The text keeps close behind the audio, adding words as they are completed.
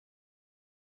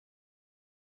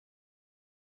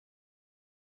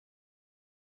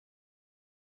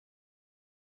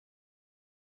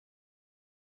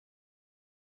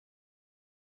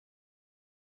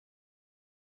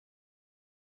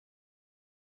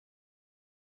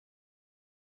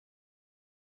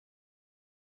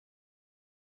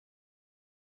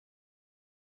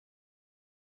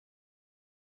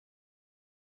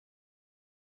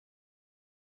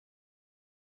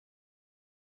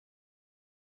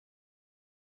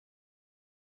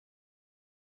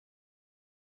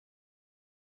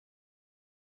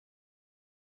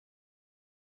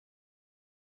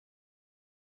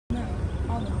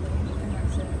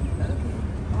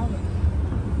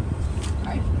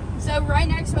So right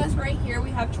next to us right here,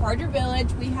 we have Charter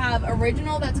Village. We have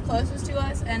Original that's closest to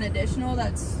us and Additional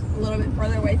that's a little bit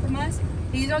further away from us.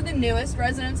 These are the newest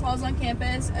residence halls on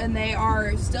campus, and they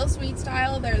are still suite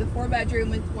style. They're the 4-bedroom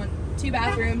with 2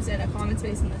 bathrooms and a common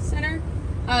space in the center.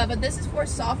 But this is for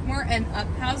sophomore and up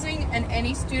housing, and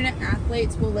any student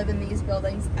athletes will live in these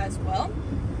buildings as well.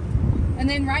 And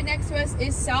then right next to us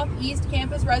is Southeast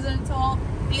Campus Residence Hall.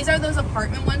 These are those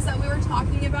apartment ones that we were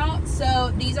talking about.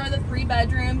 So these are the 3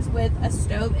 bedrooms with a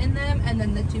stove in them and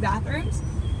then the 2 bathrooms.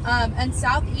 And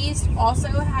Southeast also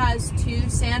has 2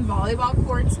 sand volleyball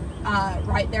courts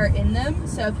right there in them.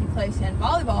 So if you play sand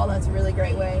volleyball, that's a really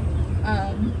great way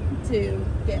to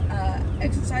get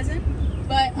exercise in.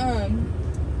 But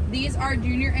these are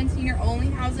junior and senior only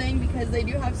housing because they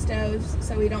do have stoves,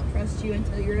 so we don't trust you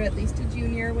until you're at least a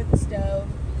junior with a stove.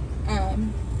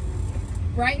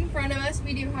 Right in front of us,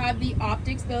 we do have the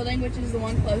optics building, which is the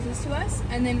one closest to us,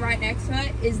 and then right next to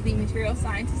it is the material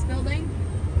sciences building.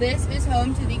 This is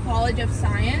home to the College of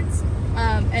Science,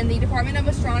 and the Department of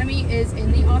Astronomy is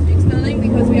in the optics building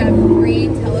because we have 3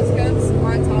 telescopes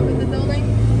on top of the building.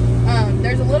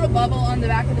 There's a little bubble on the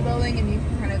back of the building, and you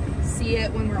can kind of see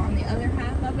it when we're on the other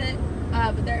half of it.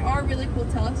 But there are really cool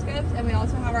telescopes, and we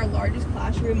also have our largest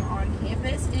classroom on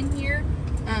campus in here,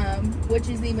 which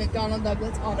is the McDonnell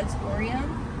Douglas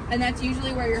Auditorium. And that's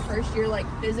usually where your first year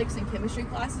physics and chemistry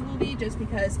classes will be, just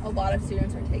because a lot of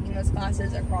students are taking those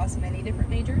classes across many different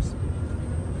majors.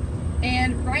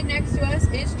 And right next to us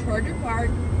is Charger Park.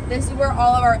 This is where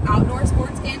all of our outdoor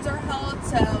sports games are held,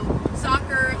 so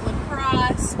soccer,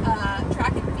 lacrosse,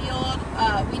 track and field.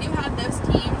 We do have those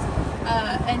teams,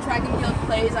 and track and field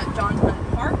plays at Johns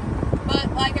Hunt Park.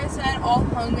 But like I said, all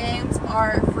home games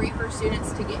are free for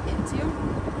students to get into.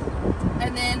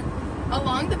 And then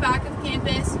along the back of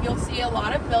campus, you'll see a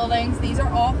lot of buildings. These are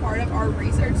all part of our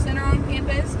research center on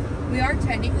campus. We are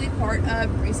technically part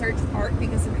of Research Park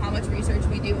because of how much research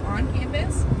we do on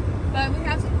campus. But we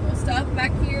have some cool stuff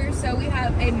back here. So we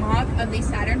have a mock of the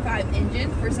Saturn V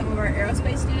engine for some of our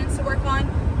aerospace students to work on.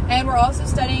 And we're also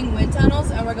studying wind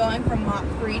tunnels, and we're going from Mach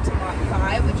 3 to Mach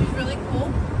 5, which is really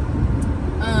cool.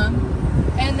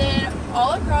 And then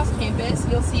all across campus,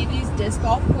 you'll see these disc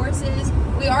golf courses.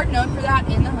 We are known for that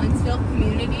in the Huntsville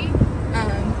community.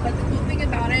 But the cool thing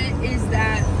about it is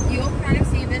that you'll kind of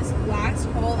see this last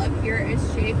hole up here is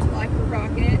shaped like a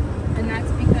rocket, and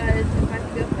that's because if I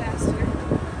can go faster,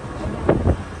 hold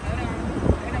on.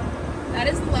 That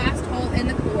is the last hole in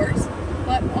the course.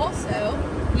 But also,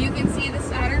 you can see the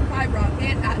Saturn V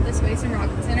rocket at the Space and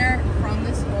Rocket Center from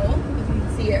this hole. You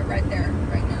can see it right there,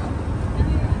 right now.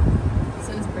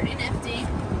 So it's pretty nifty.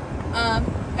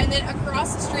 And then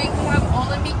across the street, we have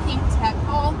Olympic King Tech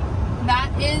Hall.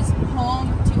 That is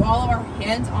home to all of our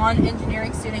hands-on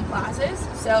engineering student classes.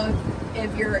 So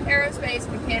if you're aerospace,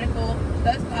 mechanical,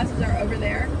 those classes are over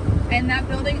there. And that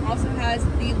building also has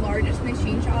the largest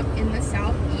machine shop in the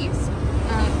Southeast.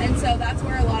 And so that's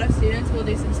where a lot of students will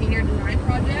do some senior design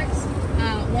projects.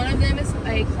 One of them is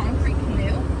a concrete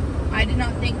canoe. I did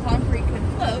not think concrete could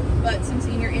float, but some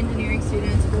senior engineering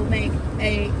students will make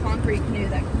a concrete canoe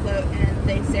that can float, and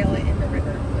they sail it in the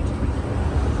river, which is really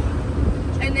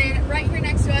cool. And then right here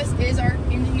next to us is our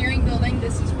engineering building.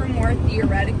 This is for more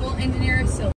theoretical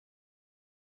engineers. So